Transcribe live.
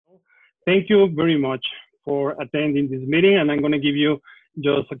Thank you very much for attending this meeting, and I'm going to give you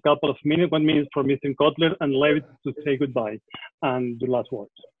just a couple of minutes, 1 minute for Mr. Kotler and Levitt to say goodbye and the last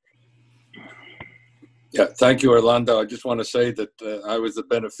words. Yeah, thank you, Orlando. I just want to say that I was the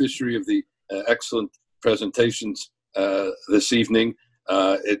beneficiary of the excellent presentations this evening.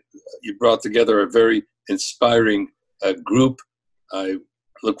 You brought together a very inspiring group. I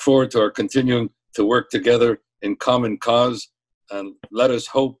look forward to our continuing to work together in common cause, and let us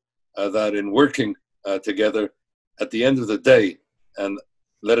hope that in working together at the end of the day, and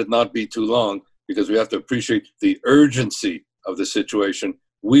let it not be too long, because we have to appreciate the urgency of the situation,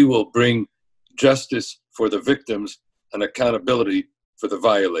 we will bring justice for the victims and accountability for the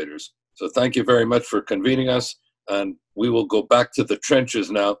violators. So thank you very much for convening us, and we will go back to the trenches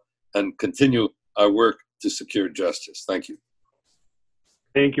now and continue our work to secure justice. Thank you.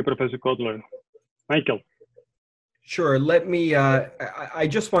 Thank you, Professor Kotler. Michael. Sure. Let me, I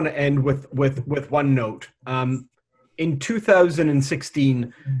just want to end with one note. In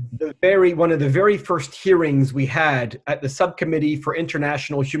 2016, one of the very first hearings we had at the Subcommittee for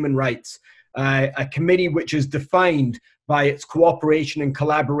International Human Rights, a committee which is defined by its cooperation and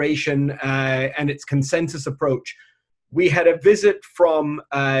collaboration and its consensus approach, we had a visit from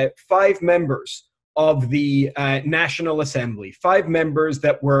 5 members of the National Assembly, 5 members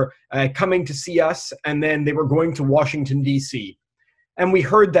that were coming to see us, and then they were going to Washington, D.C. And we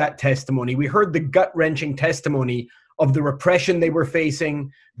heard that testimony. We heard the gut-wrenching testimony of the repression they were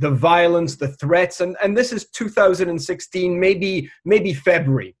facing, the violence, the threats, and this is 2016, maybe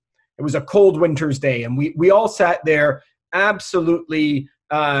February. It was a cold winter's day, and we all sat there absolutely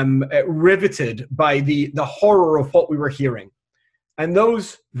riveted by the horror of what we were hearing. And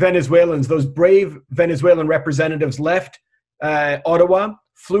those Venezuelans, those brave Venezuelan representatives left Ottawa,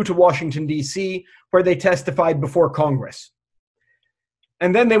 flew to Washington, D.C., where they testified before Congress.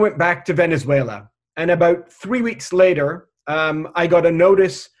 And then they went back to Venezuela. And about 3 weeks later, I got a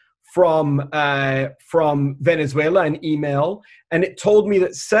notice from Venezuela, an email, and it told me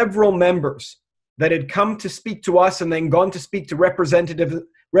that several members that had come to speak to us and then gone to speak to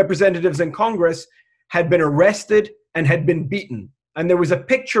representatives in Congress had been arrested and had been beaten. And there was a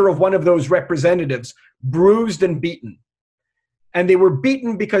picture of one of those representatives, bruised and beaten. And they were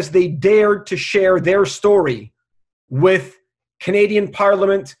beaten because they dared to share their story with Canadian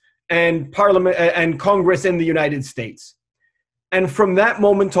Parliament and Congress in the United States. And from that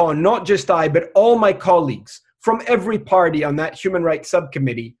moment on, not just I, but all my colleagues from every party on that Human Rights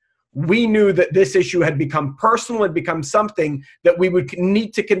Subcommittee, we knew that this issue had become personal, had become something that we would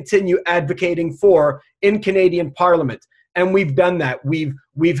need to continue advocating for in Canadian Parliament. And we've done that.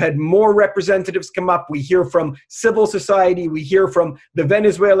 We've had more representatives come up. We hear from civil society. We hear from the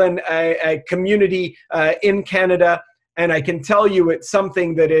Venezuelan community in Canada. And I can tell you it's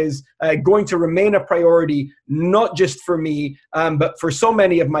something that is going to remain a priority, not just for me, but for so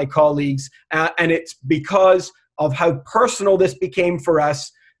many of my colleagues. And it's because of how personal this became for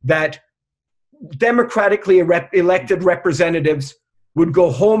us that democratically elected representatives would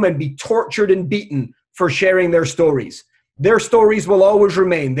go home and be tortured and beaten for sharing their stories. Their stories will always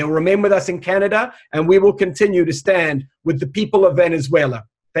remain. They'll remain with us in Canada, and we will continue to stand with the people of Venezuela.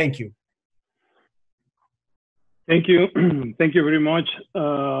 Thank you. Thank you. Thank you very much,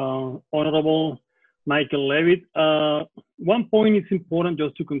 Honorable Michael Levitt. One point is important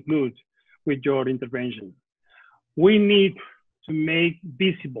just to conclude with your intervention. We need to make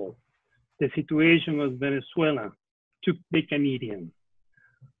visible the situation of Venezuela to the Canadians.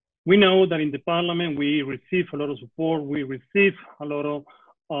 We know that in the Parliament, we receive a lot of support. We receive a lot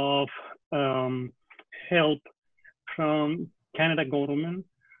of help from Canada government,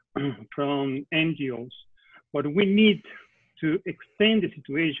 from NGOs. But we need to extend the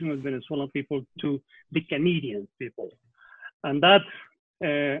situation of Venezuelan people to the Canadian people. And that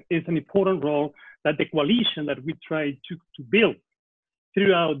is an important role that the coalition that we try to build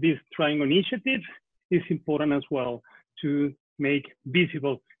throughout this Triangle Initiative is important as well, to make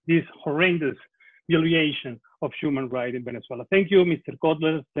visible this horrendous violation of human rights in Venezuela. Thank you, Mr.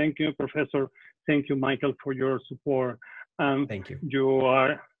 Kotler. Thank you, Professor. Thank you, Michael, for your support. Thank you.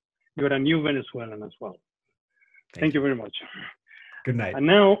 You're a new Venezuelan as well. Thank you very much. Good night. And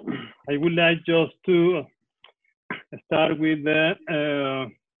now I would like just to start with the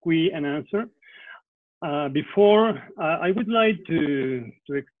question and answer. Before, I would like to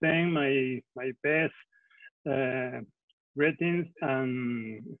extend my best greetings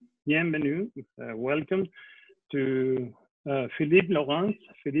and bienvenue, welcome to Philippe Laurence.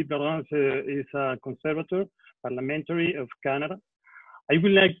 Philippe Laurence is a conservator, parliamentary of Canada. I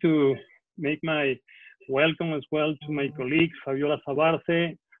would like to make my welcome as well to my colleagues, Fabiola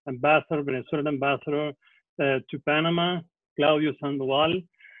Sabarce, ambassador, Venezuelan ambassador to Panama, Claudio Sandoval,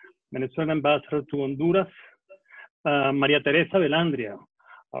 Venezuelan ambassador to Honduras, Maria Teresa Velandria,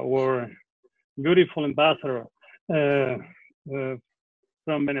 our beautiful ambassador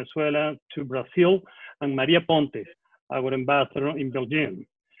from Venezuela to Brazil, and Maria Ponte, our ambassador in Belgium.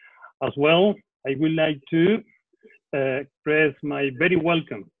 As well, I would like to express my very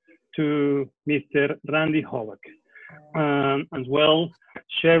welcome to Mr. Randy Hovak. As well,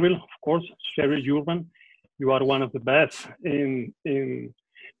 Cheryl, of course, Cheryl Urban, you are one of the best in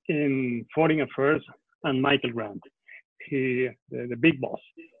foreign affairs, and Michael Grant, the big boss,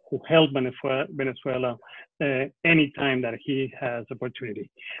 who helped Venezuela anytime that he has opportunity.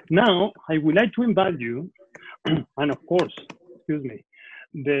 Now, I would like to invite you, and of course, excuse me,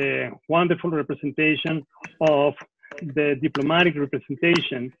 the wonderful representation of the diplomatic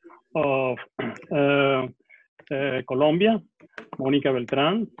representation of Colombia, Mónica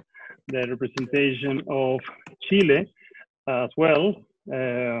Beltrán, the representation of Chile as well,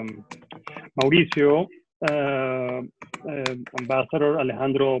 Mauricio, Ambassador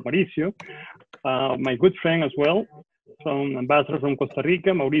Alejandro Mauricio, my good friend as well, from Ambassador from Costa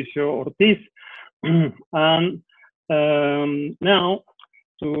Rica, Mauricio Ortiz, and now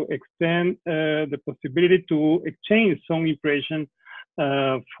to extend the possibility to exchange some impression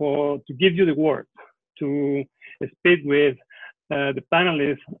to give you the word, to speak with the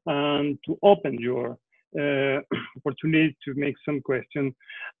panelists and to open your opportunity to make some questions.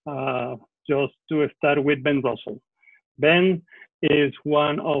 Just to start with Ben Russell. Ben is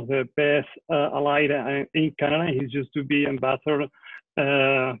one of the best allied in Canada. He's used to be ambassador,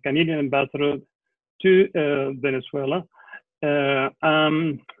 Canadian ambassador to Venezuela.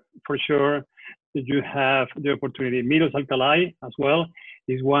 For sure, you have the opportunity. Milos Alcalay as well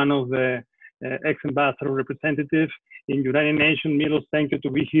is one of the ex-ambassador representatives in United Nations. Milos, thank you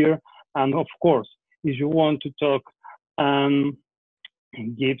to be here. And of course, if you want to talk and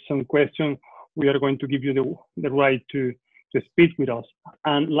give some questions, we are going to give you the right to speak with us.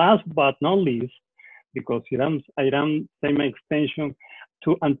 And last but not least, because I am saying my extension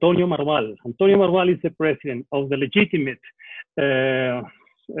to Antonio Marval. Antonio Marval is the president of the legitimate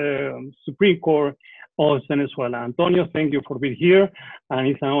Supreme Court of Venezuela. Antonio, thank you for being here, and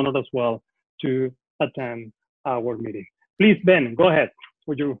it's an honor as well to attend our meeting. Please, Ben, go ahead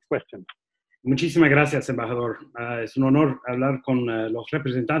with your question. Muchísimas gracias, embajador. Es un honor hablar con los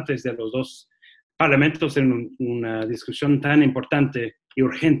representantes de los dos parlamentos en una discusión tan importante y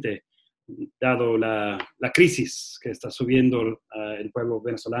urgente, dado la crisis que está subiendo el pueblo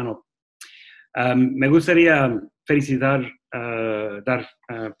venezolano. Me gustaría dar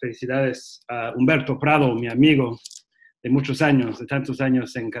felicidades a Humberto Prado, mi amigo de muchos años, de tantos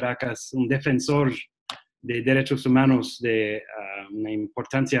años en Caracas, un defensor de derechos humanos de una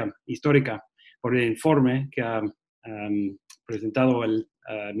importancia histórica, por el informe que ha presentado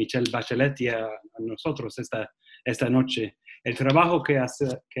Michelle Bachelet y a nosotros esta noche. El trabajo que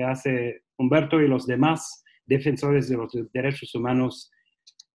hace Humberto y los demás defensores de los derechos humanos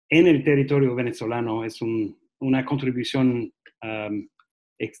en el territorio venezolano es una contribución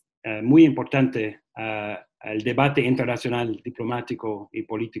muy importante al debate internacional diplomático y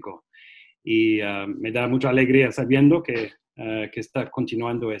político. Y me da mucha alegría sabiendo que está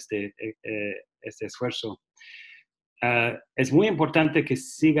continuando este esfuerzo. Es muy importante que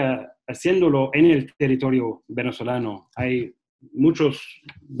siga haciéndolo en el territorio venezolano. Hay muchos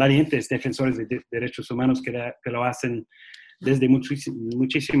valientes defensores de derechos humanos que lo hacen desde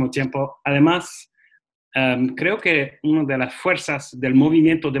muchísimo tiempo. Además, creo que una de las fuerzas del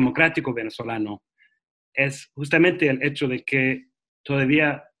movimiento democrático venezolano es justamente el hecho de que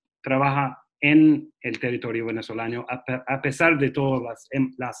todavía trabaja en el territorio venezolano, a pesar de todas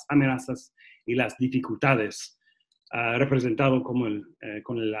las amenazas y las dificultades, representado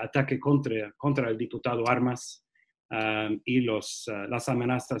con el ataque contra el diputado Armas y las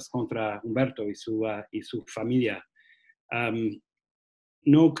amenazas contra Humberto y su familia.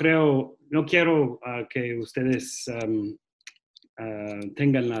 No quiero que ustedes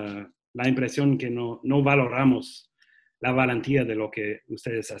tengan la impresión que no valoramos la valentía de lo que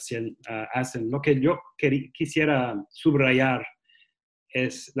ustedes hacen. Lo que yo quisiera subrayar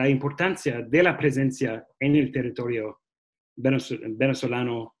es la importancia de la presencia en el territorio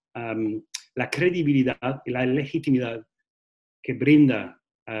venezolano, la credibilidad y la legitimidad que brinda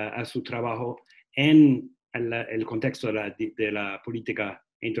a su trabajo en el contexto de la política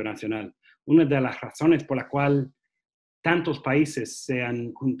internacional. Una de las razones por la cual tantos países se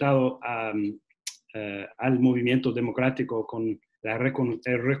han juntado al movimiento democrático con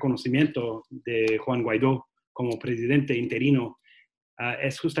el reconocimiento de Juan Guaidó como presidente interino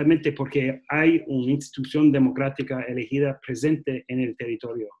es justamente porque hay una institución democrática elegida presente en el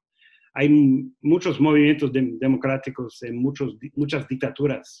territorio. Hay muchos movimientos democráticos en muchas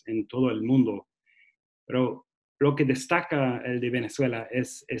dictaduras en todo el mundo, pero lo que destaca el de Venezuela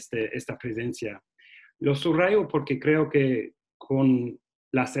es esta presencia. Lo subrayo porque creo que con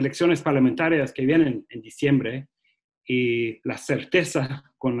las elecciones parlamentarias que vienen en diciembre y la certeza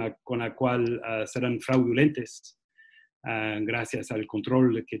con la cual serán fraudulentas, gracias al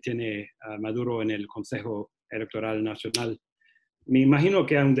control que tiene Maduro en el Consejo Electoral Nacional, me imagino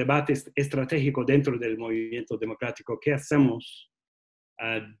que hay un debate estratégico dentro del movimiento democrático. ¿Qué hacemos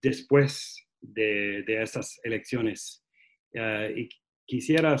después de esas elecciones? Y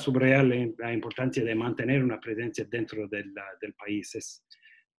quisiera subrayar la importancia de mantener una presencia dentro del país.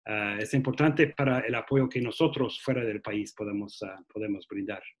 Es importante para el apoyo que nosotros fuera del país podemos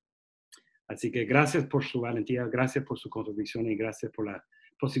brindar. Así que gracias por su valentía, gracias por su contribución y gracias por la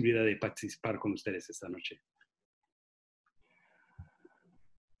posibilidad de participar con ustedes esta noche.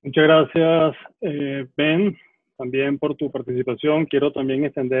 Muchas gracias, Ben, también por tu participación. Quiero también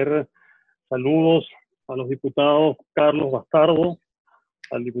extender saludos a los diputados Carlos Bastardo,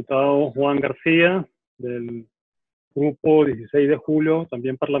 al diputado Juan García, del Grupo 16 de Julio,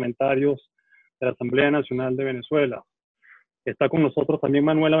 también parlamentarios de la Asamblea Nacional de Venezuela. Está con nosotros también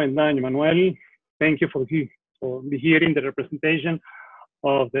Manuel Avendaño. Manuel, thank you for be here in the representation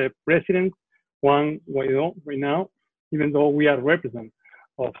of the President Juan Guaidó right now, even though we are represent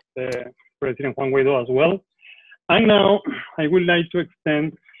of the President Juan Guaidó as well. And now I would like to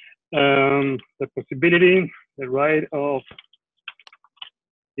extend the possibility, the right of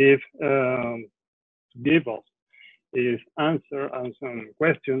to give us his answer and some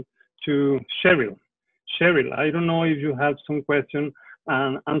questions to Cheryl. Cheryl, I don't know if you have some question,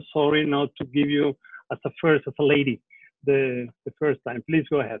 and I'm sorry not to give you as a lady, the first time. Please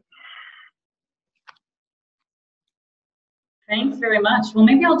go ahead. Thanks very much. Well,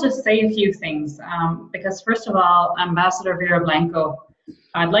 maybe I'll just say a few things, because first of all, Ambassador Viera Blanco,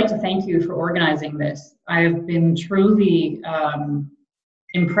 I'd like to thank you for organizing this. I've been truly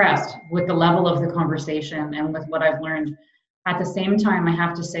impressed with the level of the conversation and with what I've learned. At the same time, I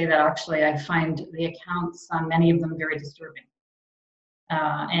have to say that actually I find the accounts, many of them very disturbing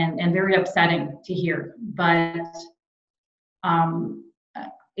and very upsetting to hear. But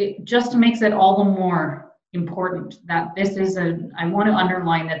it just makes it all the more important that this is I want to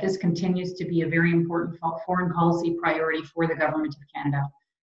underline that this continues to be a very important foreign policy priority for the government of Canada.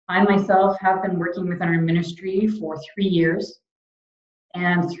 I myself have been working within our ministry for 3 years,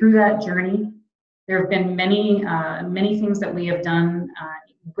 and through that journey, there have been many things that we have done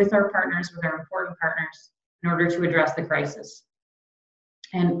with our partners, with our important partners, in order to address the crisis.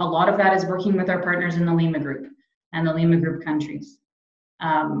 And a lot of that is working with our partners in the Lima Group and the Lima Group countries.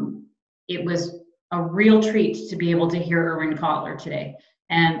 It was a real treat to be able to hear Erwin Kotler today.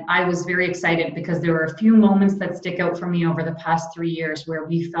 And I was very excited because there were a few moments that stick out for me over the past 3 years where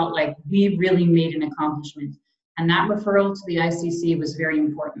we felt like we really made an accomplishment. And that referral to the ICC was very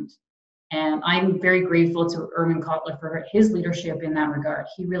important. And I'm very grateful to Erwin Kotler for his leadership in that regard.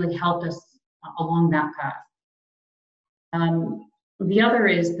 He really helped us along that path. The other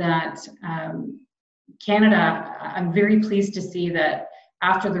is that Canada, I'm very pleased to see that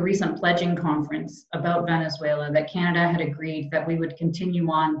after the recent pledging conference about Venezuela, that Canada had agreed that we would continue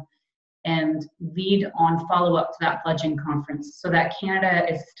on and lead on follow-up to that pledging conference, so that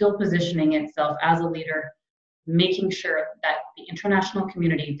Canada is still positioning itself as a leader, making sure that the international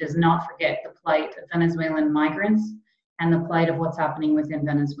community does not forget the plight of Venezuelan migrants and the plight of what's happening within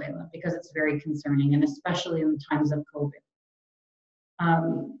Venezuela, because it's very concerning, and especially in times of COVID.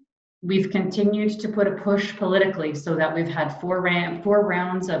 We've continued to put a push politically so that we've had four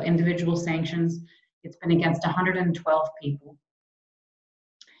rounds of individual sanctions. It's been against 112 people.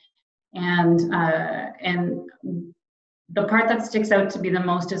 And the part that sticks out to be the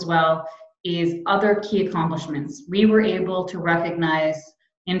most as well is other key accomplishments. We were able to recognize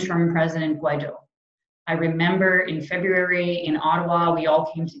interim President Guaidó. I remember in February in Ottawa, we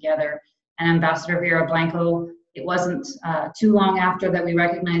all came together, and Ambassador Viera Blanco, it wasn't too long after that we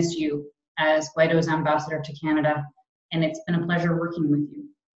recognized you as Guaidó's ambassador to Canada, and it's been a pleasure working with you.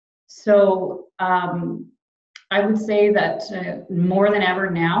 So I would say that more than ever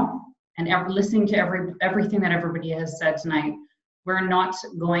now, and listening to everything that everybody has said tonight, we're not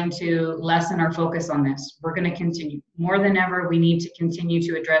going to lessen our focus on this. We're going to continue. More than ever, we need to continue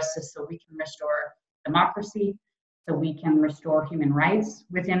to address this so we can restore democracy, so we can restore human rights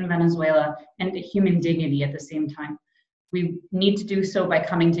within Venezuela and human dignity at the same time. We need to do so by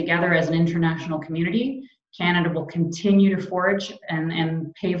coming together as an international community Canada will continue to forge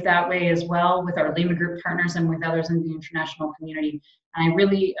and pave that way as well with our Lima Group partners and with others in the international community. And I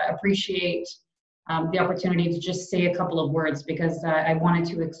really appreciate the opportunity to just say a couple of words, because I wanted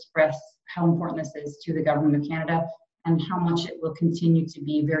to express how important this is to the government of Canada and how much it will continue to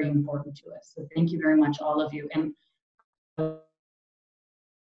be very important to us. So thank you very much, all of you. And I'd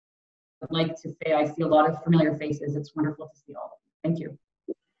like to say I see a lot of familiar faces. It's wonderful to see all of you. Thank you.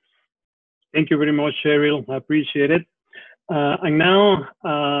 Thank you very much, Cheryl. I appreciate it. And now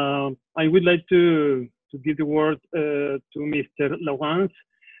I would like to give the word to Mr. Lawrence.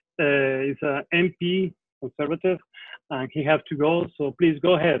 He's an MP, conservative, and he has to go. So please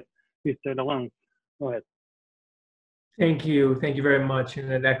go ahead, Mr. Lawrence. Go ahead. Thank you. Thank you very much.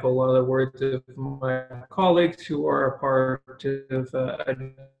 And I'd echo a lot of the words of my colleagues who are a part of a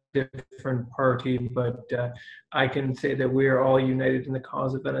different party, but I can say that we are all united in the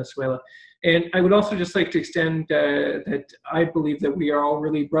cause of Venezuela. And I would also just like to extend that I believe that we are all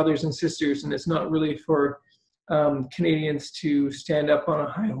really brothers and sisters, and it's not really for Canadians to stand up on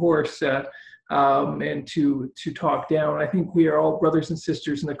a high horse and to talk down. I think we are all brothers and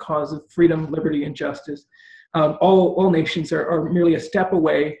sisters in the cause of freedom, liberty, and justice. All nations are merely a step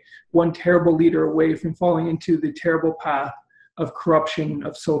away, one terrible leader away from falling into the terrible path of corruption,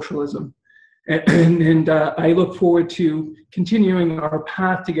 of socialism. And I look forward to continuing our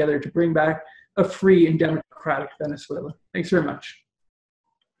path together to bring back a free and democratic Venezuela. Thanks very much.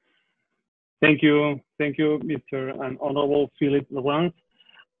 Thank you, Mr. and Honorable Philip Lawrence.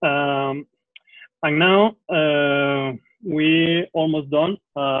 And now we almost done.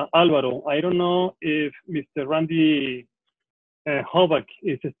 Alvaro, I don't know if Mr. Randy Hovak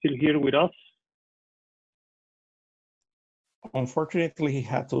is still here with us. Unfortunately, he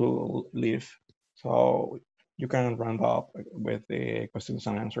had to leave, so you can round up with the questions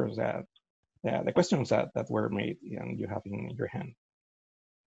and answers the questions that were made and you have in your hand.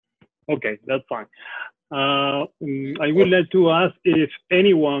 Okay, that's fine. I would like to ask if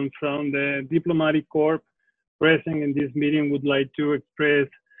anyone from the diplomatic corps present in this meeting would like to express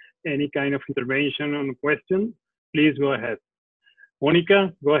any kind of intervention on a question. Please go ahead.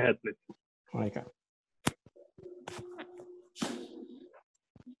 Monica, go ahead, please. Monica.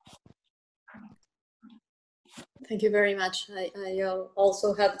 Thank you very much. I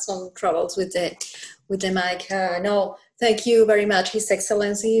also had some troubles with the mic. No, thank you very much, His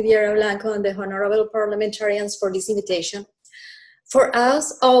Excellency Viera Blanco and the honorable parliamentarians for this invitation. For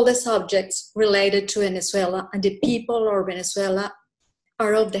us, all the subjects related to Venezuela and the people of Venezuela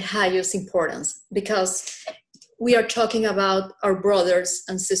are of the highest importance because we are talking about our brothers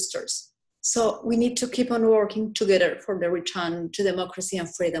and sisters. So we need to keep on working together for the return to democracy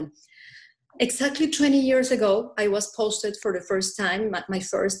and freedom. Exactly 20 years ago, I was posted for the first time. My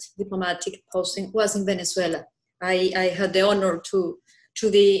first diplomatic posting was in Venezuela. I had the honor to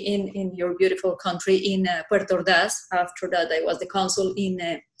be in your beautiful country in Puerto Ordaz. After that, I was the consul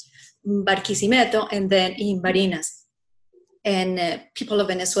in Barquisimeto and then in Barinas. And people of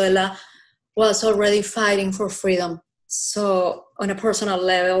Venezuela was already fighting for freedom. So on a personal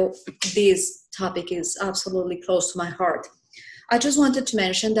level, this topic is absolutely close to my heart. I just wanted to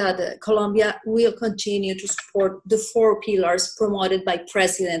mention that Colombia will continue to support the 4 pillars promoted by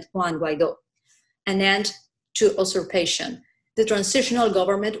President Juan Guaido: an end to usurpation, the transitional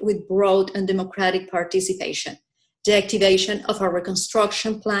government with broad and democratic participation, the activation of a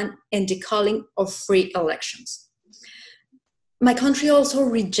reconstruction plan, and the calling of free elections. My country also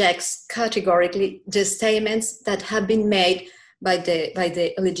rejects categorically the statements that have been made by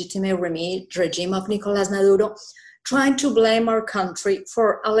the illegitimate regime of Nicolás Maduro, trying to blame our country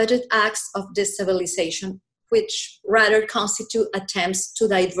for alleged acts of destabilization, which rather constitute attempts to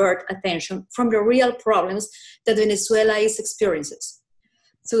divert attention from the real problems that Venezuela is experiencing,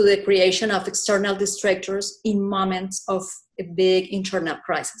 through the creation of external distractors in moments of a big internal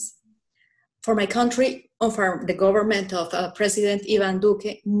crisis. For my country, and for the government of President Iván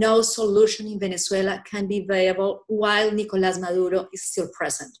Duque, no solution in Venezuela can be viable while Nicolás Maduro is still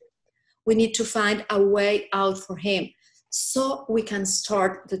present. We need to find a way out for him so we can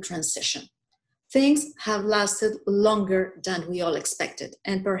start the transition. Things have lasted longer than we all expected,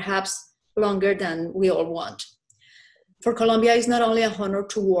 and perhaps longer than we all want. For Colombia, it's not only an honor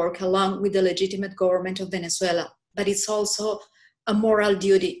to work along with the legitimate government of Venezuela, but it's also a moral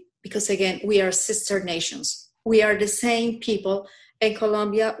duty because, again, we are sister nations. We are the same people. In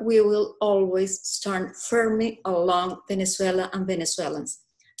Colombia, we will always stand firmly along Venezuela and Venezuelans.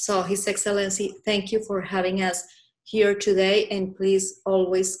 So, His Excellency, thank you for having us here today, and please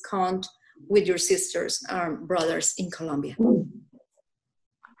always count with your sisters and brothers in Colombia.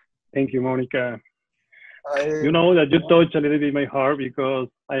 Thank you, Monica. You know that you touch a little bit my heart because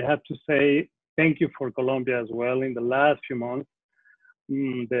I have to say thank you for Colombia as well. In the last few months,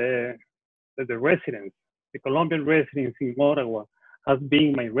 the residents, the Colombian residents in Ottawa, has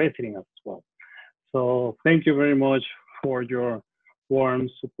been my resident as well. So thank you very much for your warm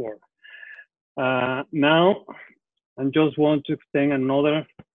support. Now, I just want to extend another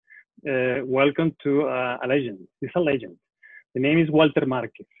welcome to a legend. He's a legend. The name is Walter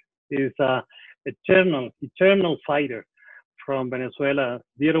Marquez. He's a eternal fighter from Venezuela.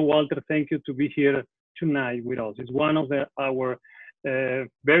 Dear Walter, thank you to be here tonight with us. He's one of our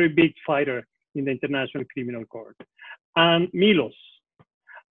very big fighter in the International Criminal Court. And Milos,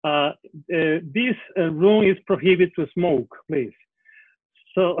 this room is prohibited to smoke, please.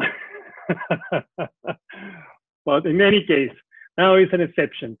 So, but in any case, now is an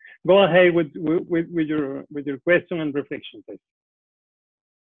exception. Go ahead with your question and reflection, please.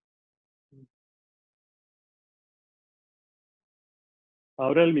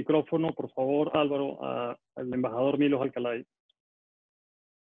 Abre el micrófono, por favor, Álvaro, al embajador Milos Alcalay.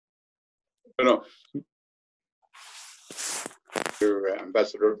 Bueno,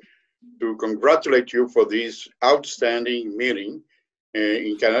 Ambassador, to congratulate you for this outstanding meeting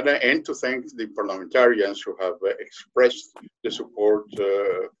in Canada and to thank the parliamentarians who have expressed the support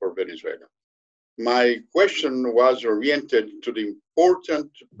for Venezuela. My question was oriented to the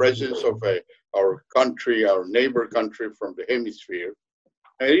important presence of our country, our neighbor country from the hemisphere.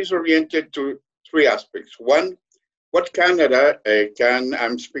 And it is oriented to three aspects. One, what Canada can,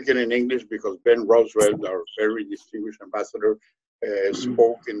 I'm speaking in English because Ben Roswell, our very distinguished ambassador,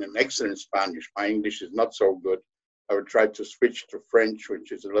 spoke in an excellent Spanish. My English is not so good. I would try to switch to French,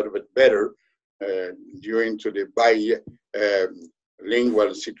 which is a little bit better due to the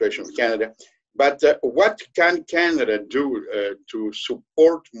bilingual situation of Canada. But what can Canada do to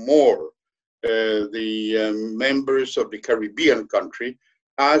support more the members of the Caribbean country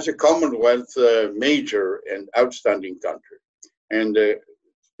as a Commonwealth major and outstanding country? And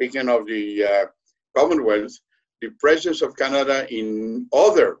speaking of the Commonwealth, the presence of Canada in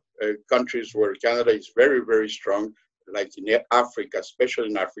other countries where Canada is very, very strong, like in Africa, especially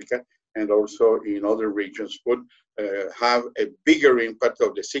in Africa, and also in other regions, would have a bigger impact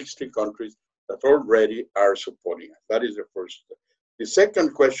of the 60 countries that already are supporting us. That is the first. The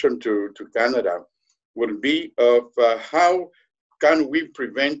second question to Canada will be of how can we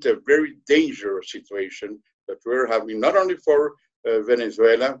prevent a very dangerous situation that we're having, not only for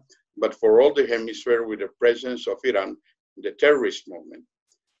Venezuela, but for all the hemisphere with the presence of Iran, the terrorist movement.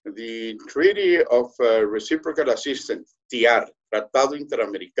 The Treaty of Reciprocal Assistance, TIAR, Tratado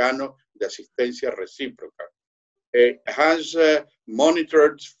Interamericano de Asistencia Recíproca, has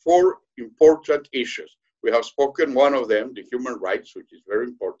monitored four important issues. We have spoken one of them, the human rights, which is very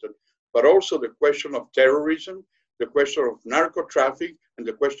important, but also the question of terrorism, the question of narco traffic, and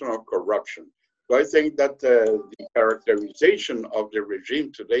the question of corruption. So I think that the characterization of the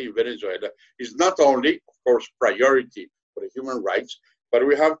regime today in Venezuela is not only, of course, priority for the human rights, but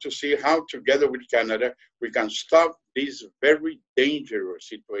we have to see how, together with Canada, we can stop this very dangerous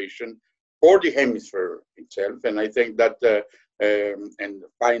situation for the hemisphere itself. And I think that, and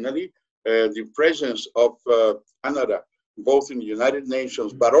finally, the presence of Canada, both in the United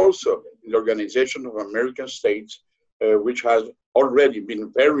Nations, but also in the Organization of American States, which has already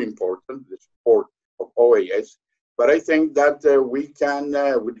been very important, the support of OAS. But I think that we can,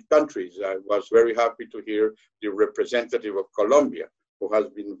 with countries, I was very happy to hear the representative of Colombia, who has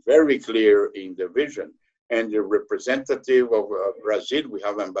been very clear in the vision, and the representative of Brazil. We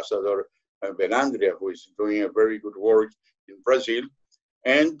have Ambassador Benandria, who is doing a very good work in Brazil.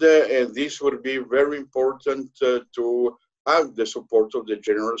 And this would be very important to have the support of the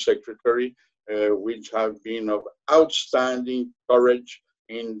General Secretary, which have been of outstanding courage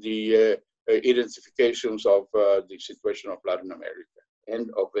in the identifications of the situation of Latin America and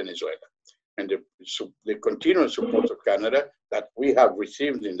of Venezuela. And the continuous support of Canada that we have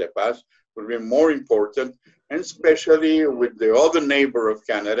received in the past will be more important, and especially with the other neighbor of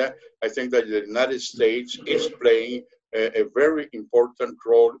Canada. I think that the United States is playing a very important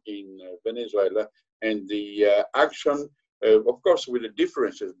role in Venezuela, and the action, of course, with the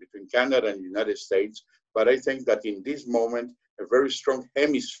differences between Canada and the United States, but I think that in this moment, a very strong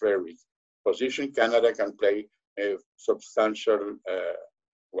hemispheric position, Canada can play a substantial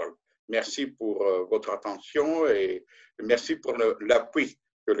role. Merci pour votre attention et merci pour l'appui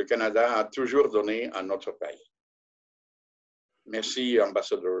que le Canada a toujours donné à notre pays. Merci,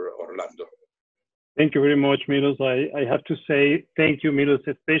 Ambassador Orlando. Thank you very much, Milos. I have to say thank you, Milos,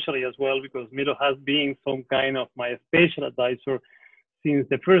 especially as well, because Milos has been some kind of my special advisor since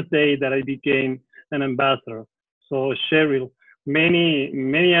the first day that I became an ambassador. So Cheryl,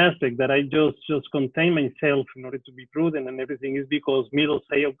 many aspects that I just contain myself in order to be prudent and everything is because Milos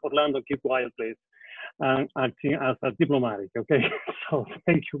say, Orlando, keep quiet, please, and acting as a diplomatic, okay? So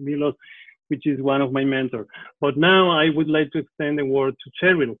thank you, Milos, which is one of my mentors. But now I would like to extend the word to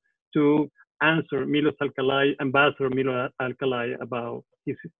Cheryl to answer Milos Alcalay, Ambassador Milos Alcalay, about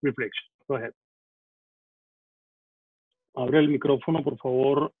his reflection. Go ahead. Abre el micrófono, por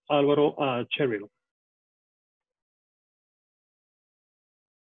favor, Álvaro, a Cheryl.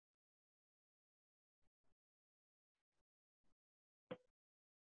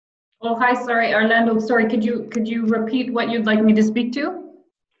 Oh, hi, sorry, Orlando, sorry, could you repeat what you'd like me to speak to?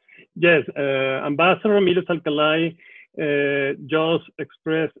 Yes, Ambassador Milos Alcalay just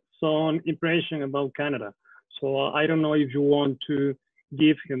expressed some impression about Canada. So I don't know if you want to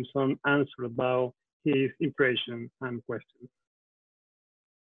give him some answer about his impression and question.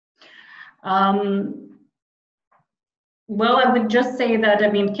 Well, I would just say that, I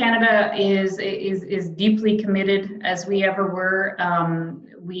mean, Canada is deeply committed, as we ever were.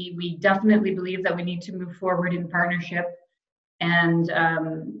 We definitely believe that we need to move forward in partnership, and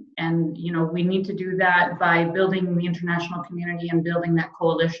you know, we need to do that by building the international community and building that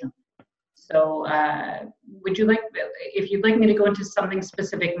coalition. So would you like, if you'd like me to go into something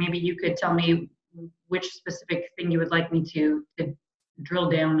specific, maybe you could tell me which specific thing you would like me to drill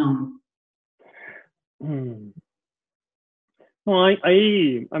down on. No,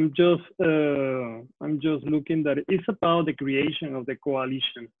 I'm just looking that it's about the creation of the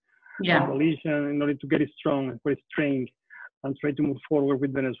coalition. Yeah. The coalition in order to get it strong and put it strength and try to move forward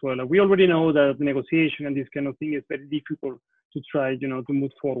with Venezuela. We already know that the negotiation and this kind of thing is very difficult to try, you know, to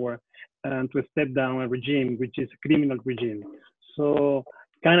move forward and to step down a regime which is a criminal regime. So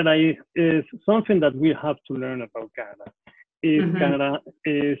Canada is something that we have to learn about Canada. Canada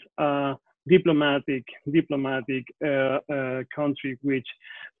is a diplomatic country which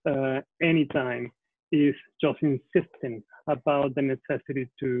anytime is just insisting about the necessity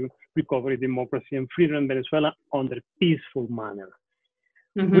to recover democracy and freedom in Venezuela under peaceful manner.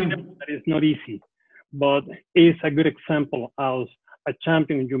 We know that it's not easy, but it's a good example as a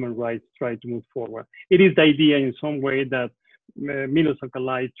champion in human rights try to move forward. It is the idea in some way that Milos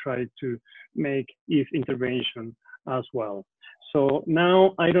Alcalay tried to make his intervention as well. So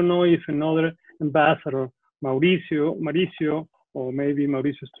now I don't know if another ambassador, Mauricio, or maybe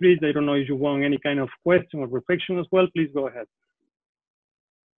Mauricio Street, I don't know if you want any kind of question or reflection as well, please go ahead.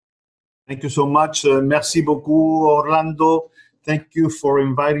 Thank you so much. Merci beaucoup, Orlando. Thank you for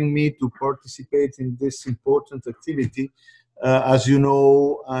inviting me to participate in this important activity. As you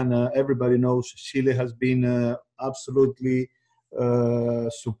know, and everybody knows, Chile has been absolutely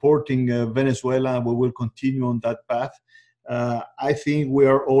supporting Venezuela, and we will continue on that path. I think we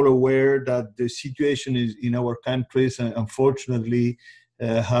are all aware that the situation is in our countries, unfortunately,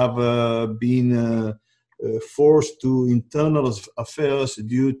 have been forced to internal affairs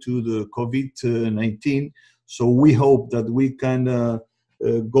due to the COVID-19. So we hope that we can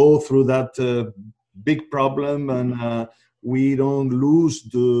go through that big problem and we don't lose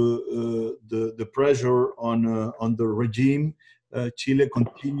the pressure on the regime. Chile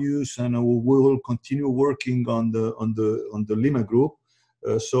continues, and we will continue working on the Lima Group.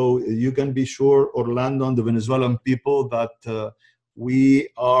 So you can be sure, Orlando, and the Venezuelan people, that we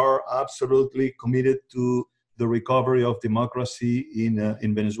are absolutely committed to the recovery of democracy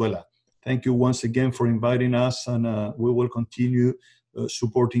in Venezuela. Thank you once again for inviting us, and we will continue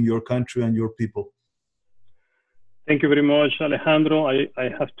supporting your country and your people. Thank you very much, Alejandro. I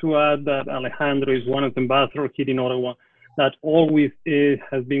have to add that Alejandro is one of the ambassadors here in Ottawa that always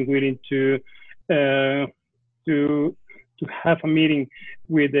has been willing to have a meeting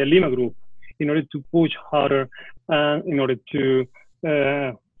with the Lima Group in order to push harder and in order to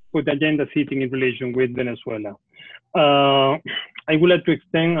put the agenda setting in relation with Venezuela. I would like to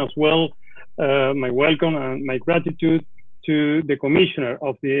extend as well my welcome and my gratitude to the commissioner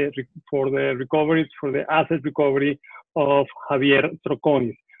for the asset recovery of Javier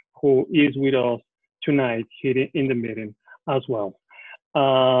Troconis, who is with us tonight here in the meeting as well.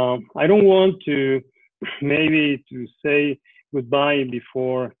 I don't want to maybe to say goodbye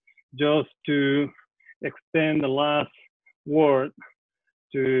before, just to extend the last word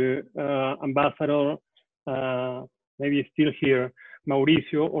to Ambassador, maybe still here,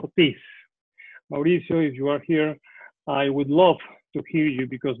 Mauricio Ortiz. Mauricio, if you are here, I would love to hear you,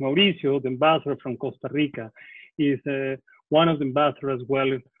 because Mauricio, the ambassador from Costa Rica, is one of the ambassadors as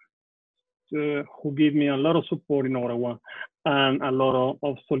well who give me a lot of support in Ottawa and a lot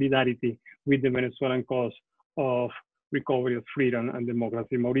of solidarity with the Venezuelan cause of recovery of freedom and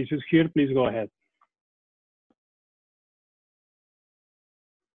democracy. Mauricio is here, please go ahead.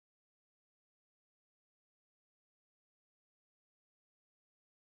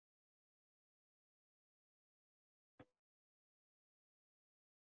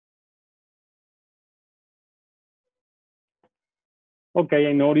 Okay,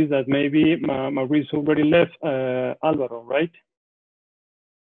 I noticed that maybe Maurice already left. Alvaro, right?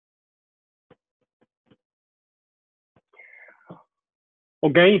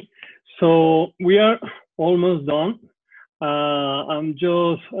 Okay, so we are almost done. I'm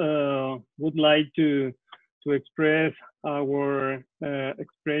just would like to express our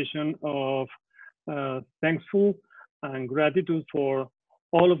expression of thankful and gratitude for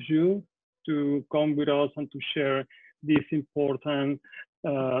all of you to come with us and to share this important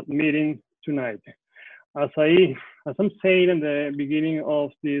meeting tonight. As I'm saying in the beginning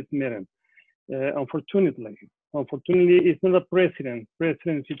of this meeting, unfortunately, it's not a precedent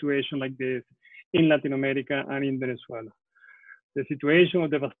situation like this in Latin America and in Venezuela. The situation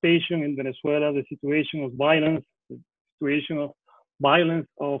of devastation in Venezuela, the situation of violence, the situation of violence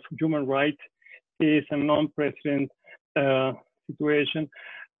of human rights is a non-precedent situation.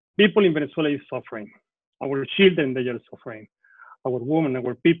 People in Venezuela is suffering. Our children, they are suffering. Our women,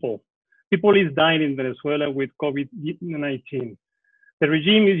 our people. People is dying in Venezuela with COVID-19. The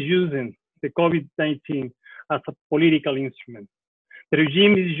regime is using the COVID-19 as a political instrument. The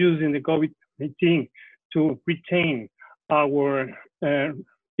regime is using the COVID-19 to retain our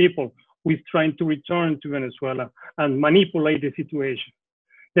people who is trying to return to Venezuela and manipulate the situation.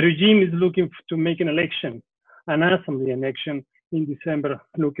 The regime is looking to make an election, an assembly election in December,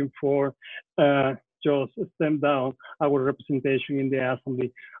 looking for just stem down our representation in the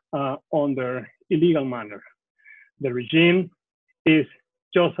assembly under illegal manner. The regime is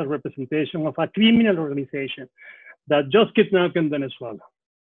just a representation of a criminal organization that just kidnapped in Venezuela.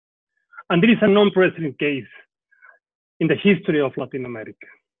 And there is a non-precedent case in the history of Latin America.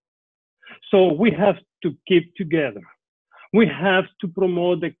 So we have to keep together. We have to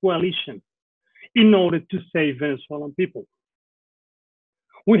promote the coalition in order to save Venezuelan people.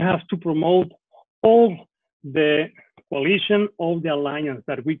 We have to promote all the coalition, all the alliance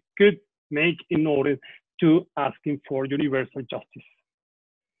that we could make in order to asking for universal justice.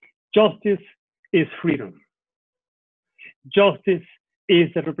 Justice is freedom. Justice is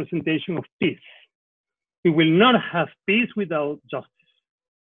the representation of peace. We will not have peace without justice.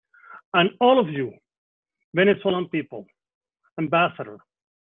 And all of you, Venezuelan people, ambassador,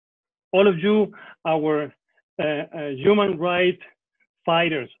 all of you, our human rights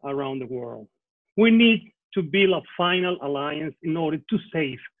fighters around the world, we need to build a final alliance in order to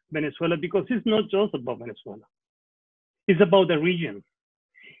save Venezuela, because it's not just about Venezuela. It's about the region.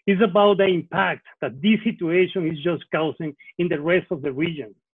 It's about the impact that this situation is just causing in the rest of the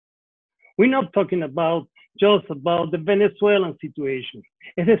region. We're not talking about just about the Venezuelan situation.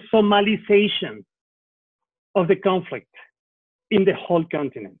 It's a Somalization of the conflict in the whole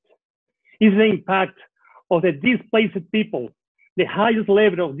continent. It's the impact of the displaced people, the highest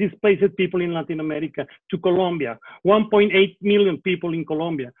level of displaced people in Latin America to Colombia, 1.8 million people in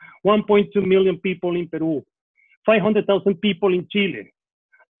Colombia, 1.2 million people in Peru, 500,000 people in Chile,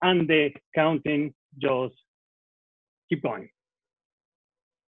 and the counting just keep going.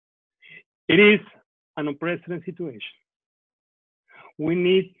 It is an unprecedented situation. We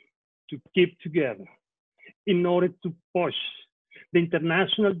need to keep together in order to push the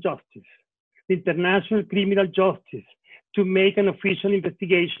international justice, the international criminal justice, to make an official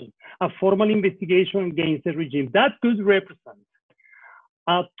investigation, a formal investigation against the regime. That could represent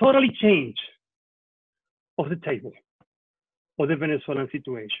a total change of the table of the Venezuelan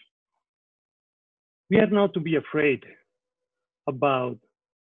situation. We are not to be afraid about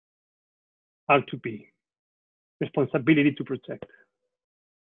R2P, responsibility to protect.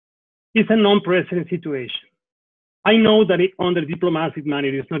 It's a non-precedent situation. I know that under diplomatic manner,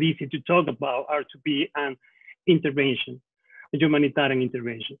 it's not easy to talk about R2P and intervention, humanitarian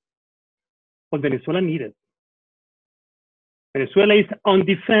intervention. But Venezuela needs it. Venezuela is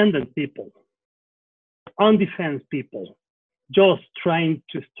undefended people, undefended people, just trying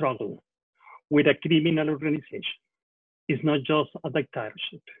to struggle with a criminal organization. It's not just a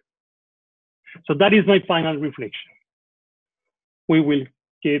dictatorship. So that is my final reflection. We will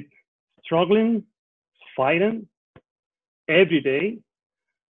keep struggling, fighting every day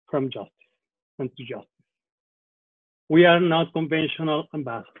from justice and to justice. We are not conventional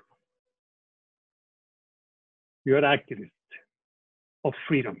ambassadors. We are activists of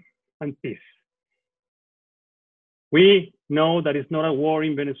freedom and peace. We know that it's not a war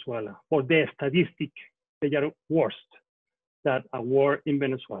in Venezuela. For the statistics, they are worse than a war in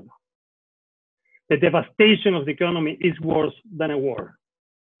Venezuela. The devastation of the economy is worse than a war.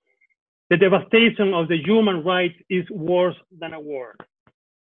 The devastation of the human rights is worse than a war.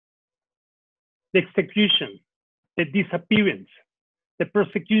 The execution, the disappearance, the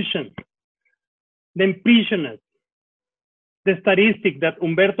persecution, the imprisonment the statistic that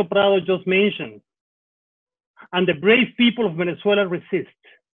Humberto Prado just mentioned, and the brave people of Venezuela resist.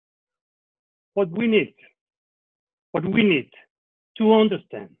 What we need to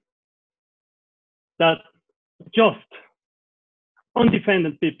understand that just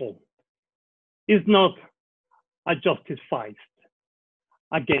undefended people is not a justice fight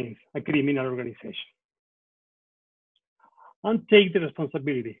against a criminal organization. And take the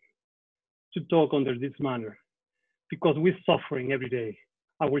responsibility to talk under this manner, because we're suffering every day.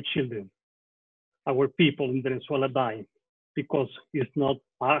 Our children, our people in Venezuela dying because it's not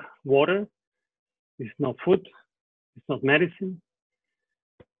water, it's not food, it's not medicine.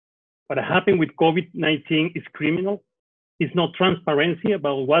 What happened with COVID-19 is criminal. It's not transparency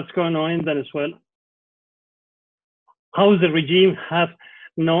about what's going on in Venezuela. How the regime has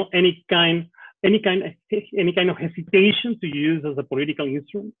no any kind of hesitation to use as a political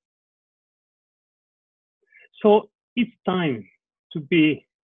instrument. So it's time to be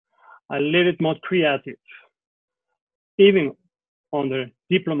a little more creative, even on the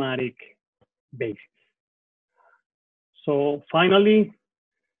diplomatic basis. So finally,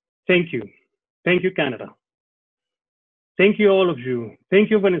 thank you. Thank you, Canada. Thank you, all of you. Thank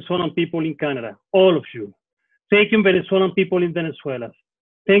you, Venezuelan people in Canada, all of you. Thank you, Venezuelan people in Venezuela.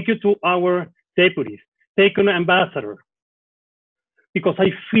 Thank you to our deputies. Thank you, ambassador, because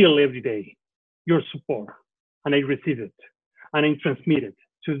I feel every day your support, and I receive it, and I transmit it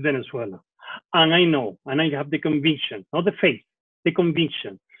to Venezuela. And I know, and I have the conviction, not the faith, the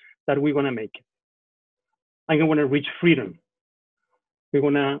conviction that we're gonna make it. I'm gonna reach freedom. We're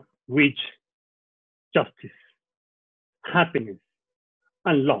gonna reach justice, happiness,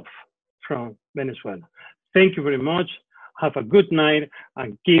 and love from Venezuela. Thank you very much. Have a good night,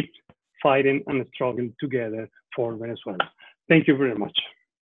 and keep fighting and struggling together for Venezuela. Thank you very much.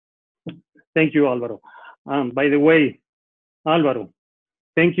 Thank you, Alvaro. By the way, Alvaro,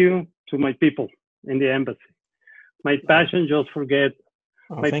 thank you to my people in the embassy. My passion, just forget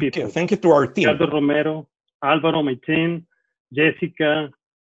my people. Thank you to our team. Ricardo Romero, Alvaro, my team, Jessica,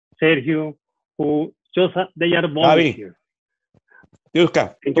 Sergio, who just, they are volunteers.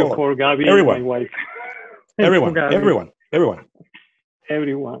 Yuka, thank you for Gabi, everyone. My wife. Everyone.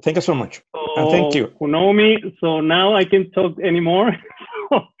 Thank you so much. So, and thank you. Who know me, so now I can talk anymore.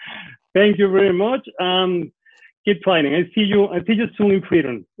 Thank you very much. Keep fighting. I see you soon in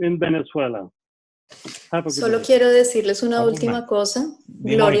freedom in Venezuela. Solo quiero decirles una última cosa.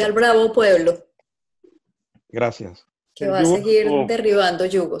 Gloria al bravo pueblo. Gracias. Que va a seguir derribando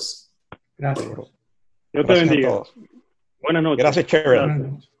yugos. Gracias. Dios te bendiga. Buenas noches. Gracias,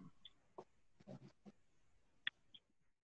 Cheryl.